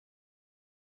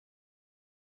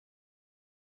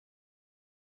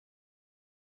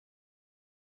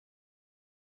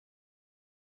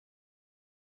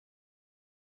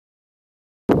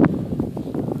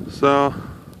So,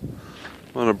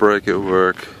 on a break at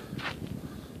work,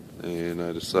 and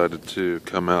I decided to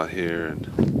come out here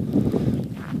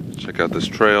and check out this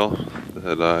trail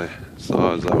that I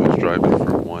saw as I was driving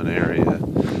from one area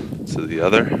to the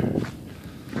other.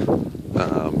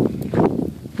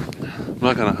 I'm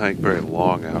not going to hike very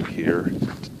long out here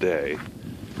today,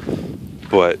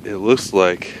 but it looks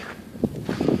like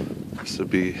this would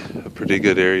be a pretty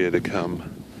good area to come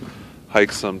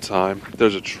hike sometime.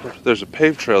 There's a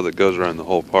paved trail that goes around the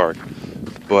whole park,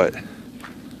 but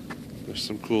there's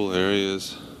some cool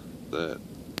areas that,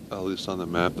 at least on the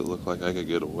map, that look like I could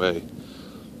get away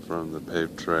from the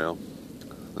paved trail.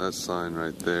 That sign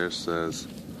right there says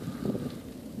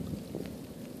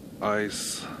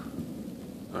ice,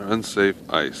 or unsafe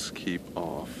ice, keep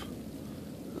off.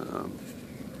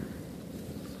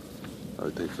 I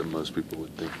would think that most people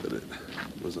would think that it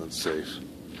was unsafe.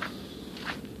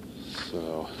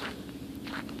 So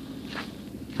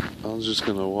I'm just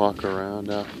gonna walk around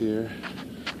out here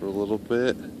for a little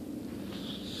bit,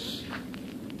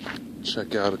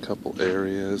 check out a couple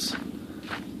areas,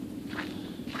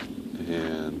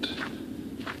 and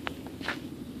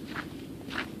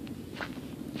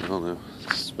I don't know,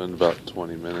 spend about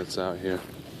 20 minutes out here.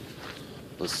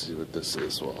 Let's see what this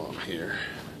is while I'm here.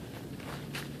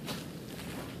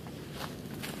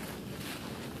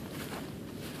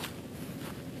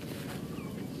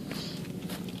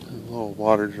 A little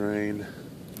water drain.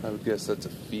 I would guess that's a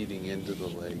feeding into the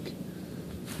lake.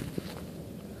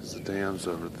 There's the dam's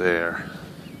over there.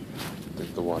 I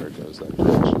think the water goes that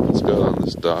direction. Let's go on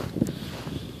this dock.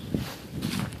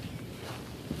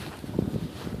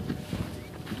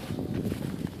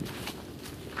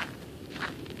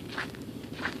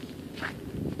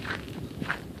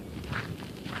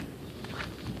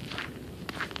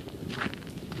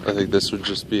 I think this would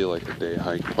just be like a day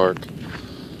hike park.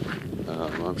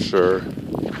 I'm sure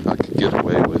I could get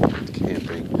away with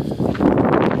camping.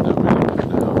 Nobody would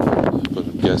know, but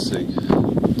I'm guessing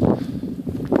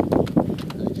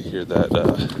I can hear that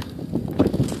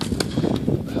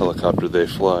helicopter they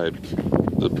fly,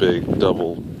 the big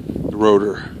double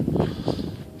rotor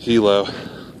helo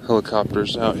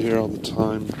helicopters out here all the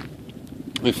time.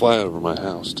 They fly over my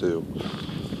house too.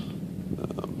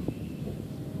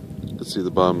 You can see the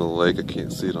bottom of the lake. I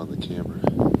can't see it on the camera,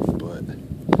 but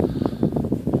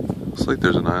looks like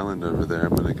there's an island over there.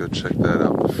 I'm gonna go check that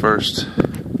out. But first,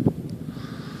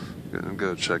 I'm gonna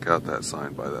go check out that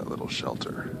sign by that little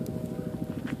shelter.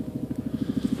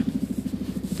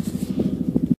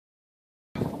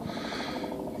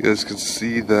 You guys can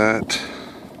see that.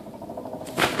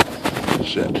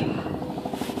 Shit. I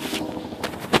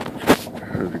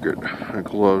had to get my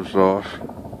gloves off.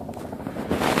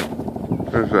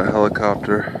 There's a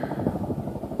helicopter.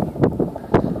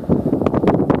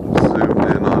 Zoomed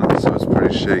in on it, so it's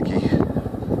pretty shaky.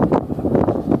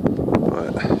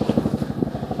 But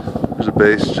there's a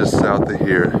base just south of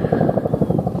here.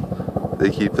 They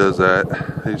keep those at.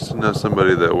 I used to know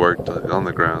somebody that worked on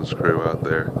the grounds crew out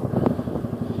there.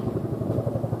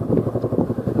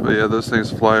 But yeah, those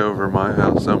things fly over my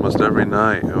house almost every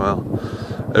night. Well,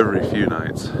 every few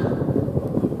nights.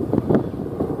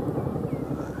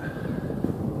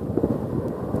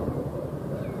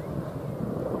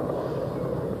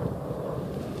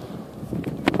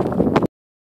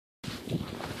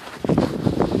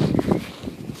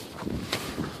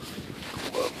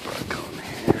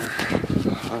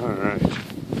 Alright,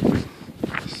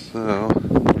 so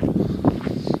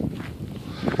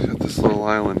got this little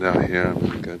island out here I'm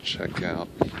going to go check out.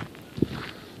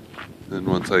 Then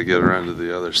once I get around to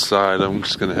the other side, I'm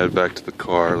just going to head back to the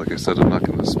car. Like I said, I'm not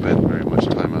going to spend very much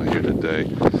time out here today.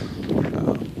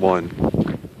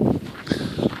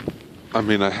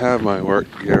 I have my work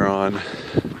gear on,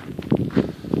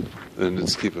 and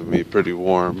it's keeping me pretty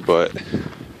warm, but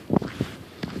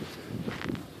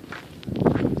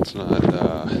it's not, I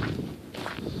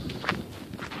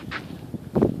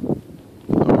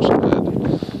wish I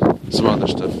had some other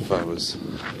stuff if I was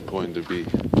going to be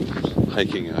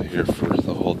hiking out here for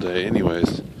the whole day.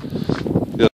 Anyways,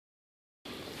 yeah,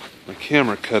 my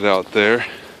camera cut out there.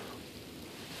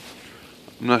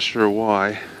 I'm not sure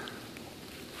why.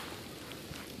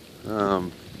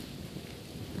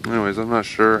 Anyways, I'm not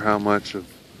sure how much of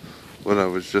what I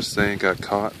was just saying got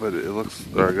caught, but it looks,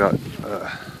 or got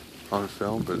on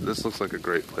film, but this looks like a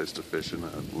great place to fish, and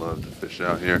I'd love to fish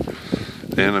out here.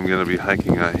 And I'm going to be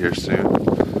hiking out here soon.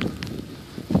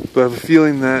 But I have a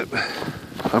feeling that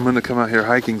I'm going to come out here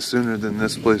hiking sooner than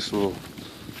this place will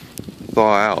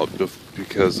thaw out,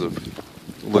 because of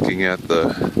looking at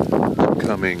the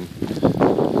upcoming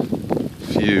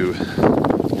few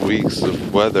weeks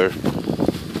of weather.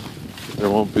 there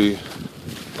won't be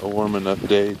a warm enough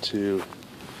day to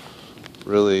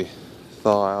really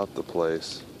thaw out the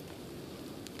place.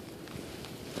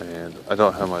 And I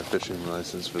don't have my fishing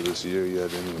license for this year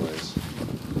yet anyways.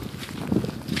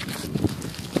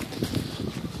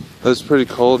 It's pretty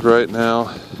cold right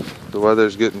now. The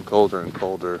weather's getting colder and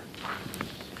colder.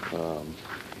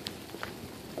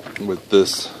 With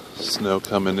this snow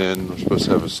coming in, we're supposed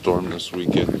to have a storm this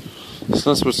weekend. It's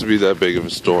not supposed to be that big of a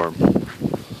storm.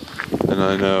 And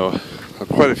I know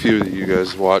quite a few of you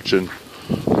guys watching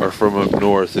are from up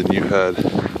north, and you had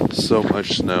so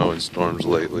much snow and storms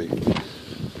lately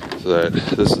that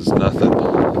this is nothing.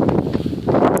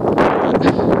 But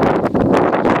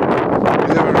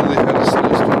we haven't really had a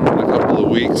snowstorm in a couple of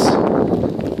weeks,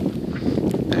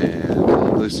 and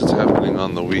at least it's happening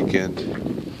on the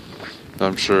weekend.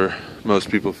 I'm sure most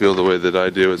people feel the way that I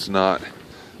do. It's not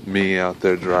me out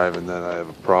there driving that I have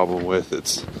a problem with,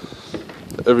 it's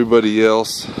everybody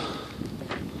else.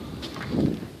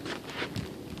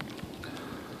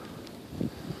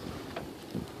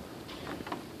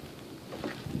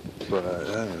 But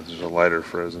there's a lighter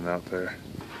frozen out there,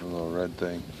 a little red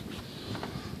thing.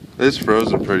 It's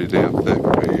frozen pretty damn thick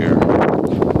right here.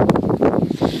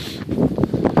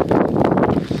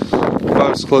 If I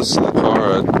was close to the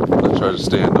car, I'd try to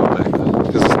stand on it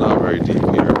because it's not very deep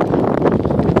here.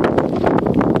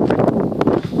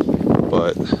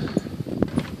 But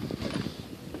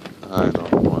I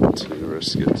don't want to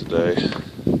risk it today.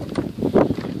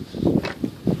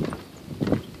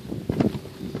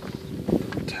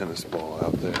 Tennis ball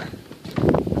out there.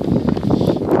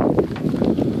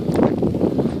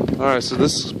 Alright, so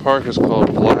this park is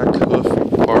called Black Hoof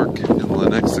Park in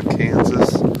Lenexa,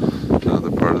 Kansas.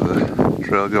 Another part of the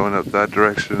trail going up that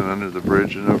direction and under the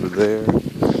bridge and over there.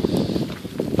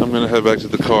 I'm going to head back to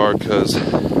the car because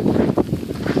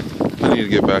I need to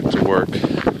get back to work.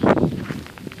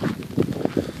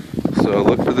 So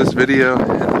look for this video in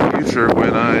the future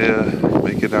when I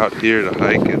make it out here to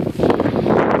hike and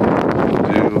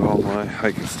do all my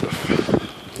hiking stuff.